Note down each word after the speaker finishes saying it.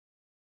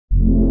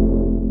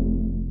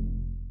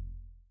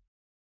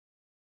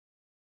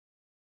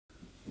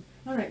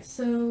Alright,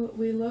 so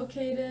we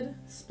located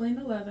spleen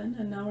 11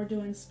 and now we're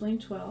doing spleen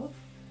 12.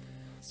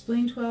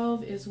 Spleen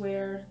 12 is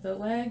where the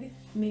leg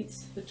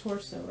meets the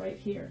torso right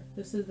here.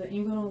 This is the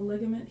inguinal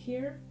ligament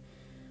here.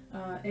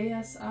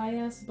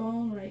 ASIS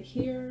bone right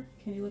here.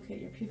 Can you look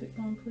at your pubic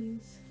bone,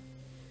 please?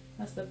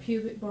 That's the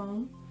pubic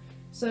bone.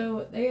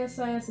 So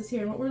ASIS is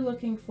here, and what we're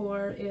looking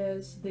for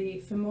is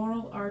the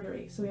femoral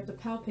artery. So we have to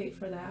palpate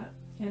for that,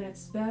 and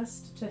it's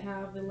best to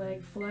have the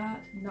leg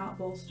flat, not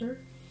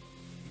bolstered.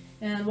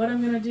 And what I'm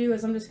going to do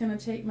is I'm just going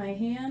to take my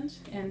hand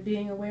and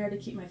being aware to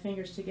keep my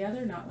fingers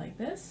together, not like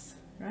this,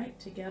 right,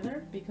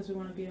 together, because we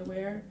want to be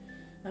aware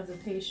of the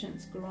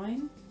patient's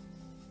groin.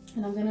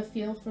 And I'm going to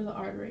feel for the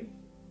artery.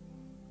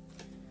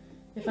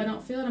 If I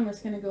don't feel it, I'm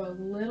just going to go a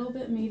little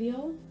bit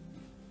medial.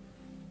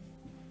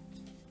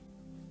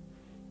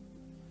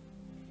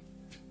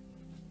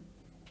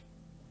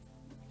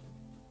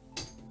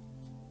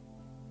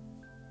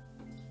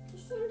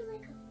 This sounds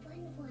like a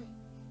fun one.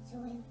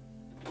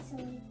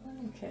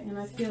 Okay, and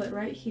I feel it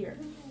right here.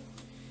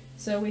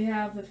 So we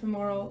have the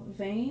femoral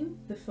vein,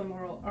 the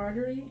femoral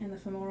artery, and the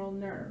femoral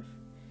nerve.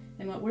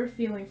 And what we're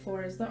feeling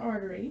for is the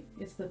artery.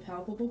 It's the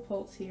palpable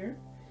pulse here.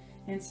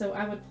 And so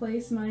I would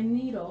place my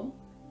needle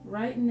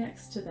right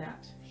next to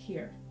that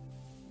here.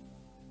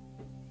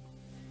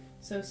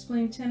 So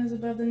spleen 10 is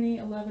above the knee,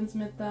 11 is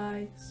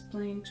mid-thigh,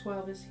 spleen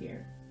 12 is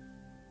here.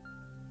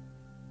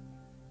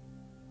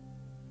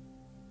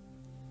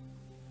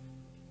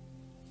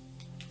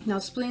 Now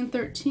spleen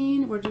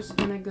 13, we're just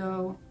going to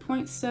go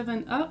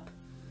 0.7 up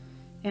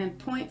and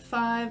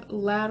 0.5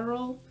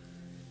 lateral.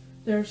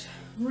 There's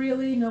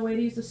really no way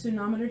to use the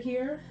cunometer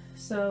here,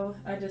 so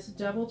I just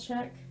double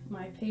check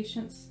my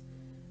patient's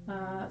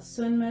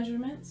Sun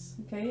measurements,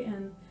 okay,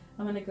 and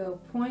I'm going to go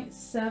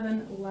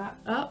 0.7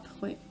 up,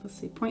 wait, let's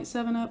see,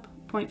 0.7 up,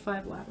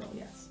 0.5 lateral,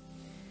 yes.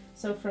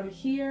 So from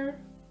here,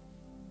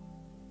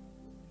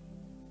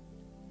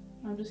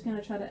 I'm just going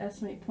to try to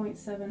estimate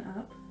 0.7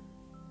 up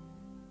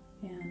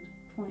and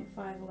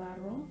 0.5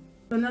 lateral.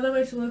 So another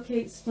way to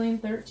locate spleen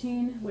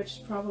 13,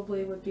 which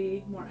probably would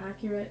be more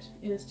accurate,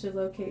 is to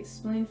locate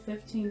spleen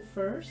 15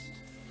 first.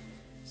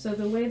 So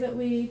the way that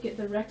we get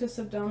the rectus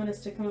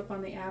abdominis to come up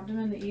on the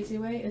abdomen, the easy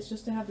way, is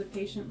just to have the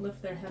patient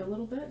lift their head a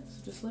little bit.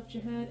 So just lift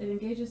your head. It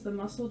engages the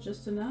muscle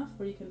just enough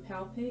where you can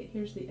palpate.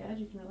 Here's the edge,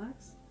 you can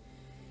relax.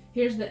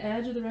 Here's the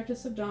edge of the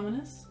rectus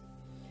abdominis.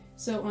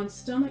 So on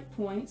stomach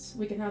points,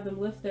 we can have them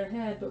lift their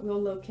head, but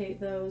we'll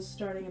locate those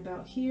starting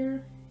about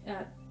here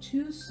at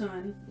 2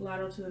 Sun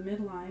lateral to the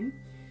midline,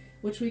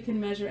 which we can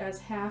measure as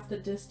half the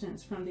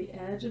distance from the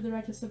edge of the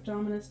rectus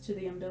abdominis to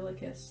the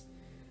umbilicus,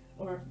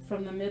 or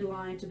from the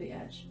midline to the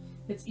edge.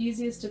 It's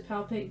easiest to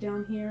palpate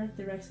down here.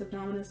 The rectus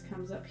abdominis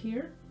comes up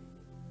here.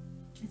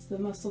 It's the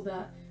muscle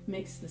that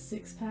makes the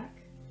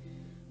six-pack,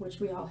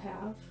 which we all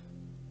have.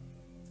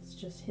 It's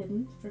just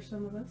hidden for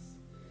some of us.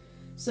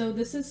 So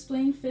this is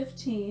spleen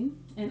 15,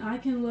 and I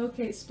can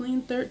locate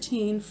spleen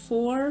 13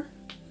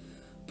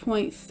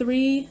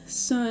 4.3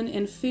 Sun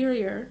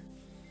inferior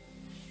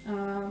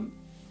to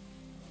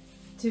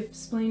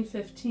spleen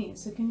 15.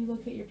 So can you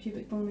locate your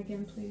pubic bone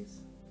again, please?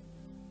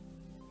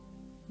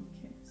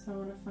 Okay, so I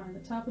want to find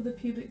the top of the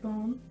pubic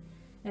bone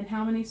and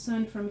how many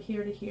Sun from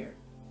here to here?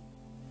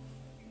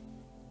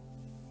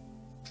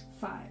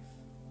 5.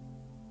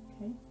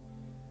 Okay,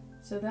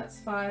 so that's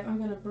 5. I'm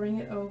going to bring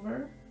it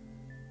over.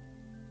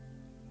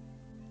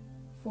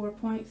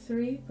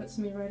 4.3 puts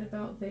me right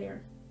about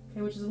there.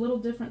 Okay, which is a little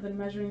different than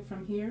measuring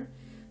from here,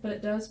 but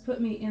it does put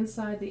me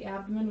inside the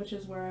abdomen, which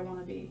is where I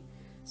want to be.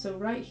 So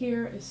right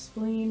here is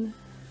spleen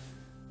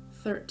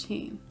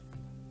 13.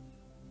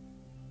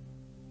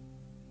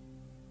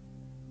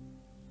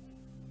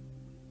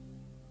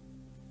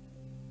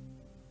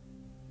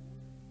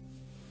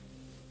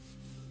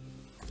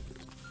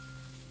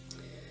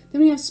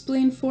 Then we have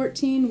spleen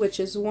 14, which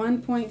is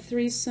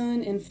 1.3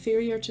 Sun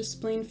inferior to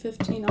spleen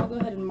 15. I'll go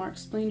ahead and mark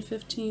spleen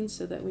 15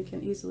 so that we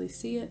can easily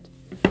see it.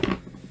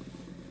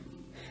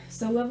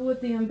 So level with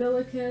the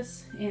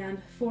umbilicus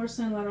and 4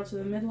 Sun lateral to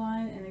the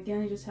midline, and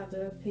again you just have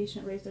the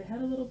patient raise their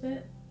head a little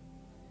bit.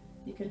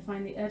 You can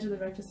find the edge of the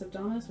rectus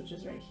abdominis, which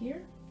is right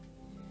here,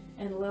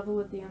 and level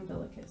with the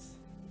umbilicus.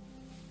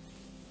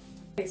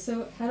 Okay,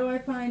 so how do I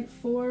find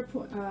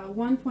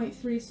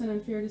 1.3 Sun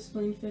inferior to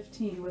spleen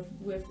 15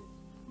 with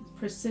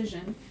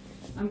precision?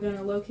 I'm going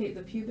to locate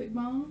the pubic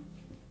bone,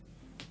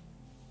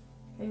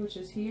 okay, which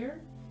is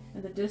here,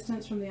 and the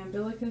distance from the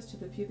umbilicus to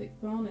the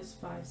pubic bone is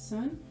 5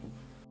 Sun.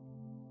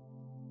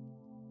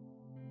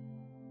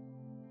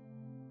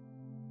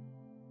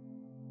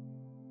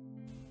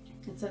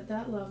 It's at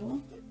that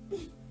level,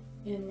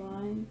 in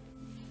line.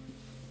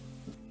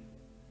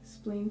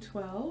 Spleen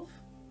 12,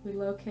 we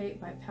locate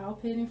by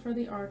palpating for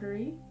the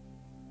artery.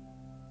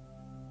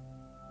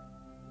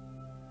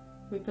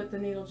 We put the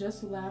needle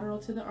just lateral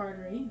to the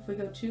artery. If we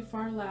go too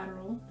far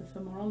lateral, the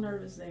femoral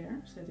nerve is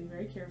there, so be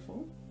very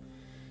careful.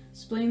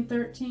 Spleen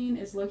 13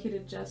 is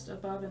located just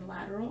above and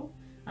lateral.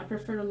 I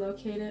prefer to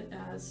locate it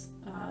as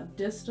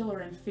distal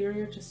or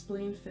inferior to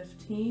spleen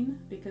 15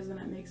 because then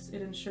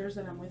it ensures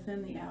that I'm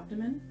within the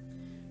abdomen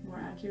more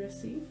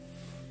accuracy.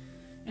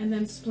 And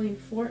then spleen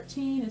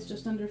 14 is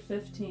just under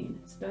 15.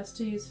 It's best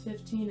to use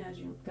 15 as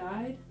your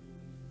guide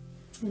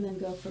and then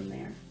go from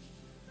there.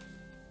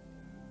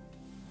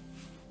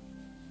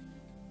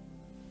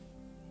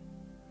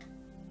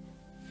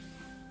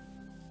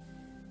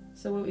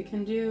 So what we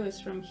can do is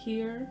from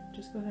here,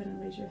 just go ahead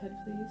and raise your head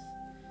please.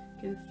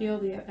 You can feel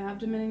the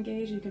abdomen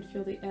engage, you can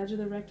feel the edge of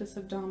the rectus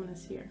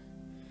abdominis here.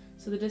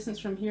 So the distance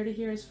from here to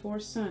here is 4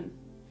 sun.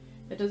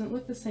 It doesn't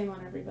look the same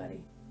on everybody,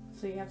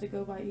 so you have to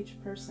go by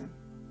each person.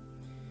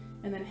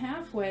 And then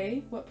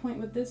halfway, what point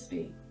would this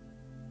be?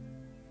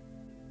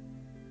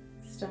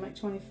 Stomach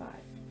 25.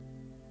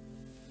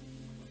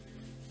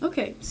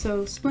 Okay,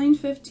 so spleen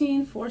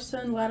 15, 4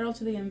 sun lateral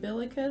to the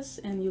umbilicus,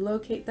 and you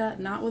locate that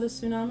not with a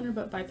cunometer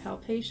but by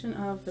palpation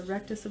of the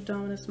rectus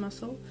abdominis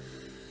muscle.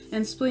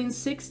 And spleen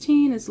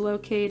 16 is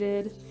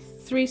located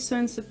 3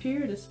 sun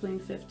superior to spleen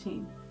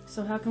 15.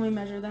 So how can we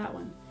measure that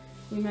one?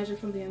 We measure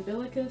from the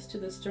umbilicus to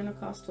the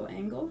sternocostal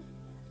angle.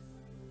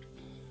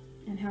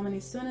 And how many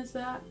sun is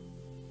that?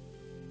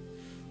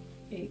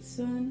 8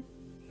 sun.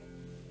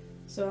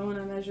 So I want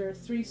to measure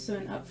 3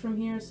 sun up from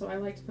here, so I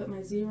like to put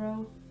my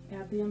 0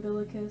 at the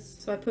umbilicus.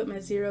 So I put my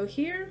 0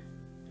 here,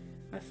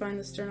 I find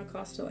the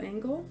sternocostal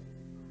angle,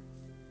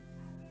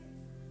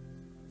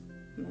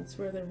 and that's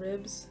where the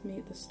ribs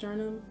meet the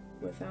sternum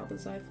without the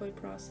xiphoid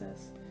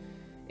process.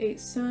 8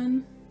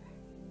 sun,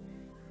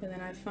 and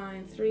then I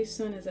find 3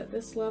 sun is at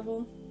this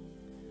level,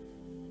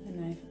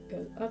 and I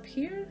go up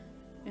here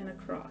and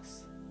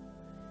across.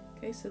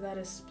 Okay, so that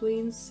is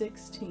spleen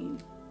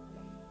 16.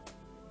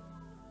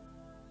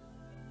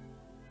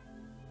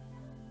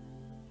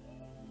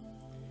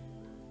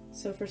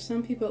 So for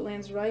some people it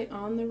lands right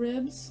on the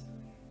ribs.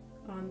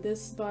 On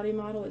this body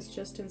model it's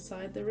just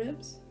inside the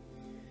ribs.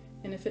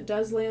 And if it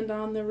does land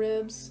on the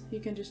ribs, you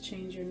can just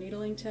change your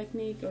needling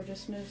technique or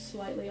just move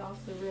slightly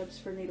off the ribs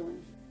for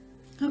needling.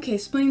 Okay,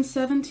 spleen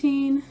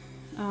 17,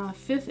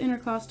 5th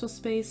intercostal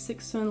space,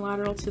 6 sun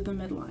lateral to the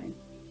midline.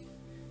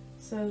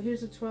 So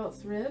here's the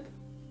 12th rib.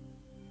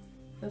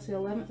 That's the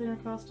 11th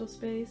intercostal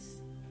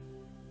space,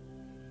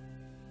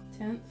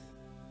 10th,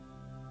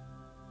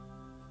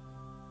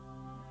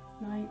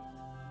 9th,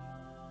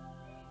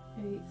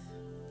 8th,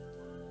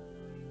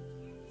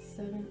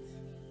 7th,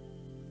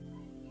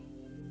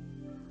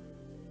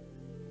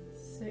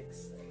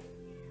 6th,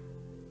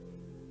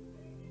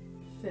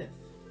 5th.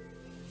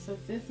 So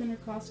 5th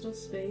intercostal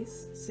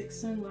space, 6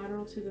 sun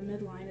lateral to the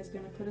midline is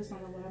going to put us on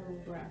the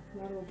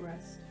lateral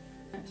breast.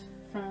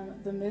 From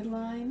the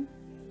midline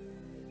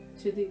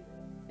to the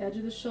edge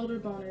of the shoulder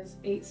bone is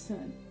 8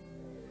 sun.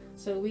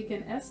 So we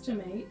can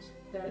estimate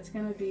that it's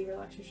going to be,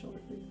 relax your shoulder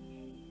please.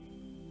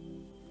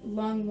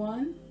 Lung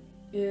 1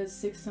 is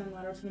 6 sun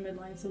lateral to the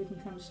midline, so we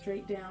can come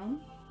straight down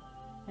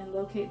and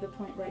locate the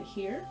point right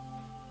here.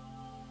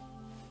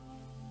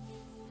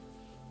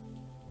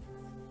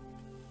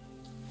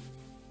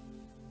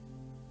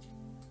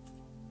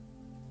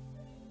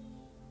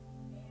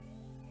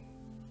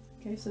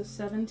 Okay, so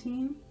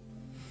 17.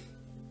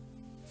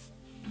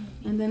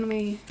 And then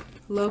we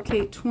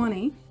locate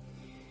 20.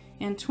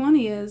 And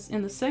 20 is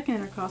in the 2nd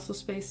intercostal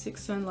space,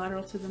 6 sun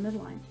lateral to the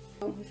midline.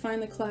 We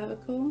find the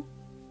clavicle.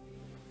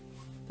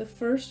 The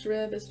first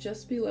rib is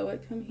just below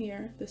it. Come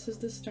here. This is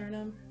the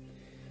sternum.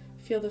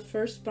 Feel the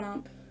first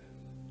bump.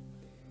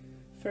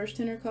 1st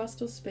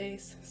intercostal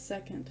space,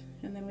 2nd.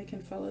 And then we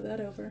can follow that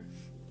over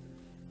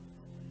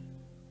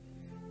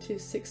to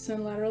 6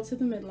 sun lateral to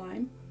the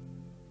midline.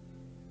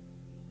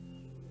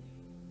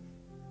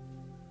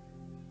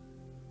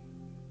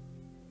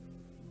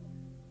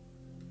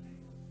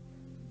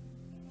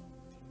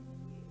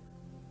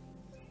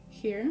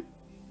 Here.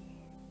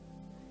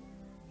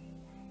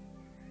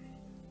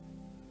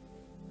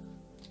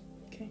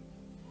 Okay.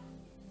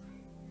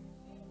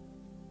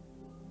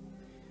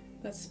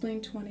 That's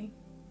spleen 20.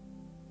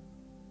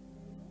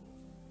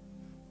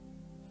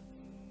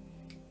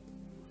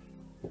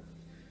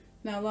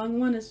 Now lung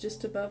 1 is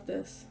just above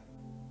this.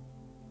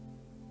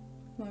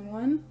 Lung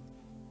 1,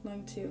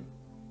 lung 2.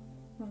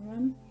 Lung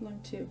 1,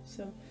 lung 2.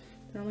 So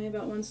they're only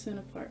about 1 sun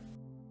apart.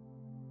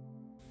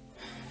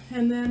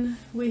 And then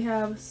we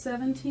have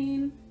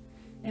 17,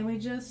 and we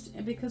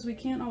just, because we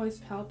can't always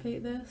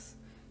palpate this,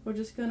 we're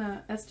just going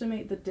to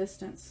estimate the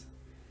distance.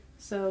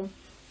 So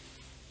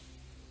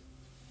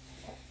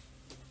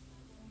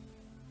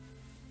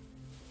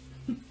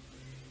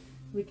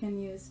we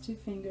can use 2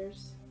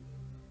 fingers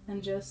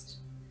and just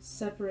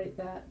separate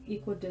that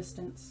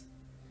equidistance.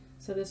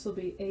 So this will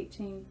be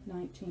 18,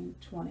 19,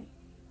 20.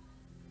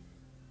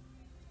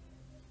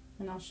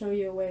 And I'll show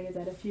you a way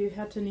that if you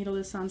had to needle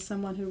this on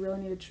someone who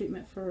really needed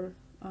treatment for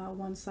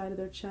one side of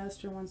their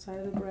chest or one side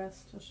of the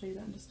breast, I'll show you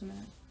that in just a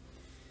minute.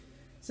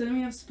 So then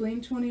we have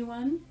spleen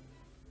 21.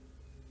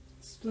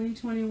 Spleen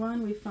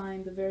 21, we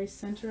find the very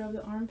center of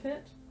the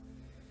armpit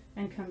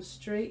and come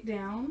straight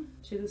down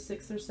to the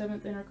 6th or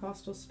 7th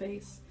intercostal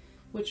space,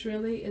 which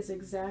really is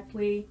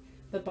exactly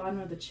the bottom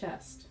of the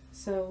chest.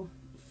 So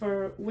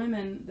for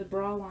women, the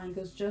bra line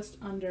goes just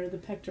under the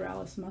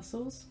pectoralis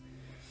muscles.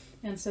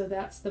 And so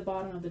that's the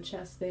bottom of the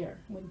chest there.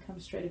 We can come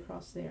straight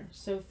across there.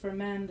 So for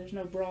men, there's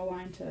no bra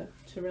line to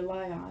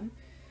rely on.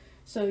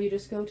 So you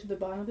just go to the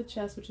bottom of the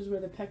chest, which is where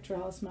the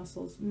pectoralis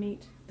muscles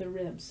meet the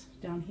ribs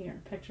down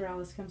here.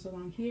 Pectoralis comes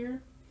along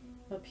here,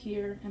 up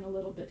here, and a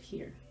little bit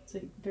here. It's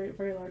a very,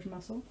 very large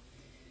muscle.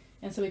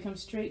 And so we come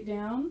straight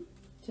down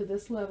to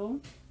this level.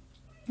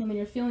 And when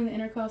you're feeling the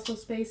intercostal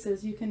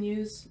spaces, you can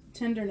use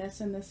tenderness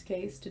in this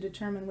case to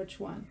determine which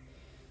one.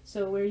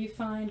 So where you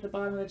find the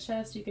bottom of the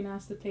chest, you can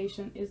ask the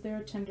patient, is there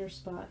a tender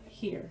spot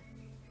here?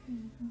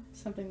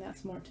 Something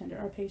that's more tender.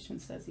 Our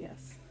patient says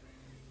yes.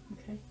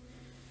 Okay.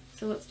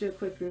 So let's do a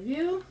quick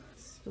review.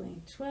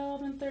 Spleen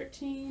 12 and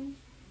 13.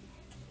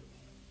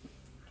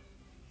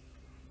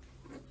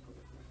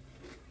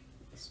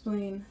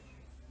 Spleen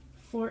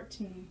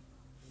 14,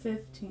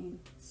 15,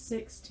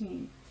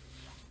 16,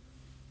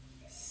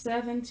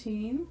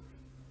 17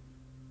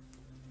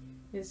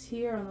 is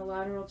here on the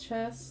lateral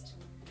chest.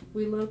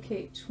 We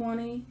locate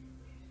 20,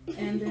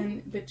 and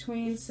then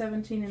between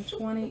 17 and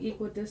 20,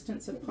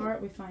 equidistance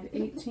apart, we find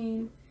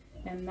 18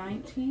 and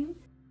 19.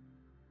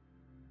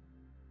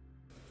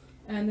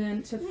 And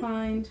then to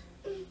find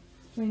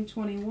spleen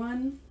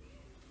 21,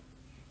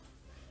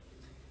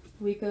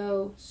 we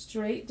go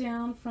straight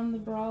down from the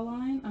bra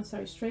line. I'm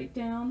sorry, straight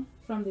down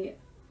from the,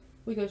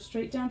 we go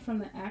straight down from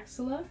the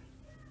axilla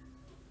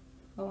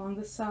along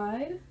the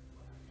side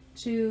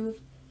to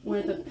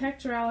where the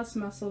pectoralis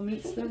muscle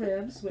meets the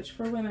ribs, which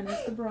for women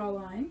is the bra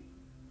line,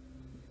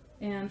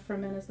 and for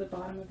men is the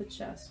bottom of the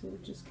chest. We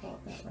would just call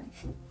it that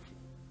way.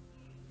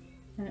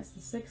 And it's the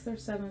 6th or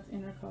 7th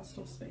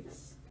intercostal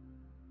space.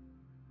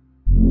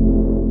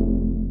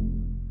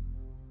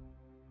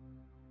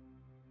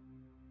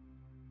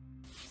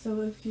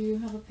 So if you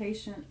have a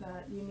patient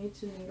that you need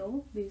to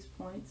needle these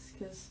points,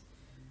 because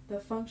the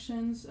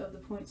functions of the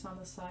points on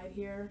the side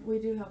here, we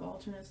do have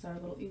alternates that are a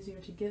little easier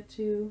to get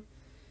to.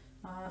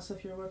 So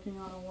if you're working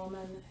on a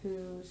woman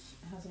who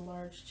has a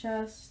large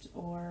chest,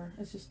 or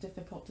it's just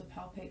difficult to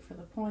palpate for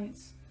the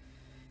points,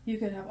 you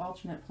could have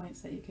alternate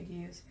points that you could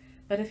use.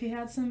 But if you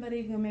had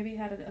somebody who maybe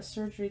had a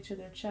surgery to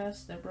their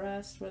chest, their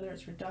breast, whether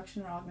it's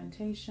reduction or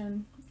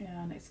augmentation,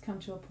 and it's come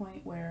to a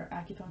point where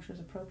acupuncture is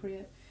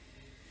appropriate,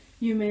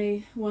 you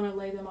may want to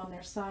lay them on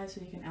their side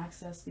so you can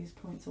access these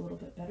points a little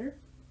bit better.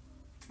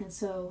 And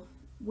so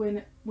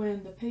when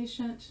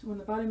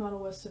the body model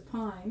was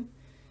supine,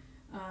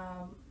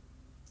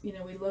 you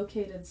know, we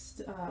located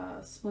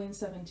spleen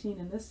 17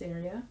 in this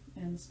area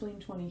and spleen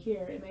 20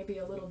 here. It may be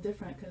a little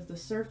different because the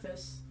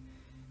surface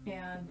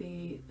and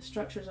the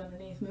structures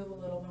underneath move a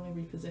little when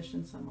we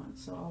reposition someone,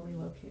 so I'll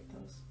relocate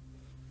those.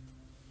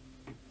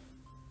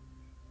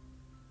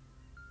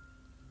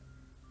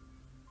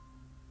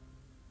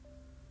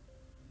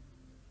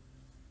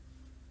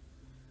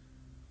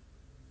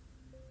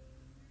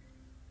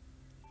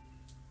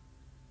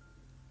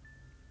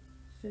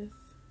 Fifth,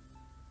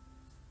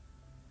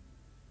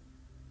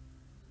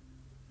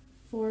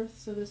 4th,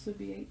 so this would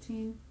be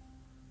 18.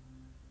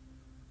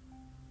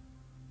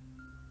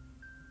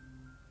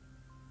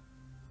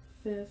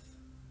 5th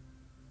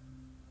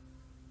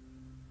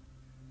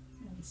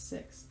and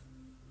 6th.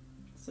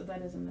 So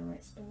that is in the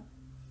right spot.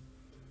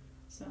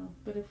 So,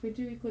 but if we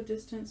do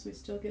equidistance, we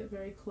still get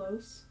very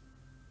close.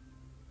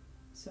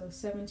 So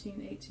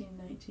 17, 18,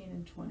 19,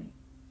 and 20.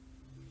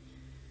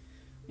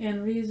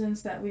 And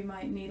reasons that we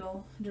might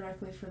needle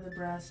directly for the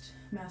breast: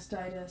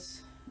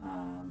 mastitis,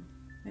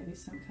 maybe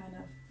some kind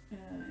of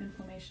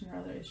inflammation or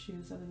other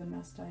issues other than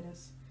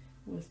mastitis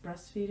with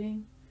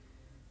breastfeeding,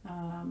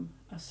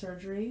 a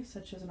surgery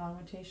such as an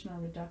augmentation or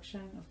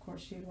reduction. Of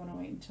course, you'd want to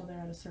wait until they're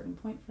at a certain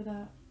point for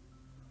that.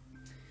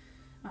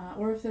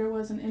 Or if there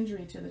was an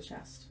injury to the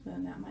chest,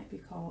 then that might be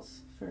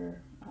cause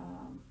for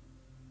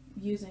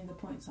using the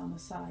points on the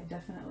side,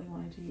 definitely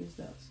wanting to use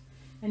those.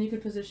 And you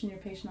could position your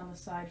patient on the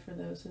side for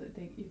those so that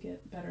you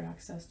get better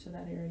access to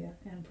that area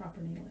and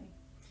proper needling.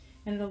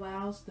 And it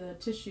allows the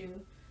tissue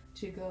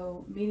to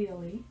go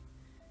medially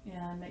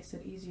and makes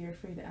it easier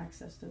for you to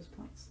access those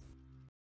points.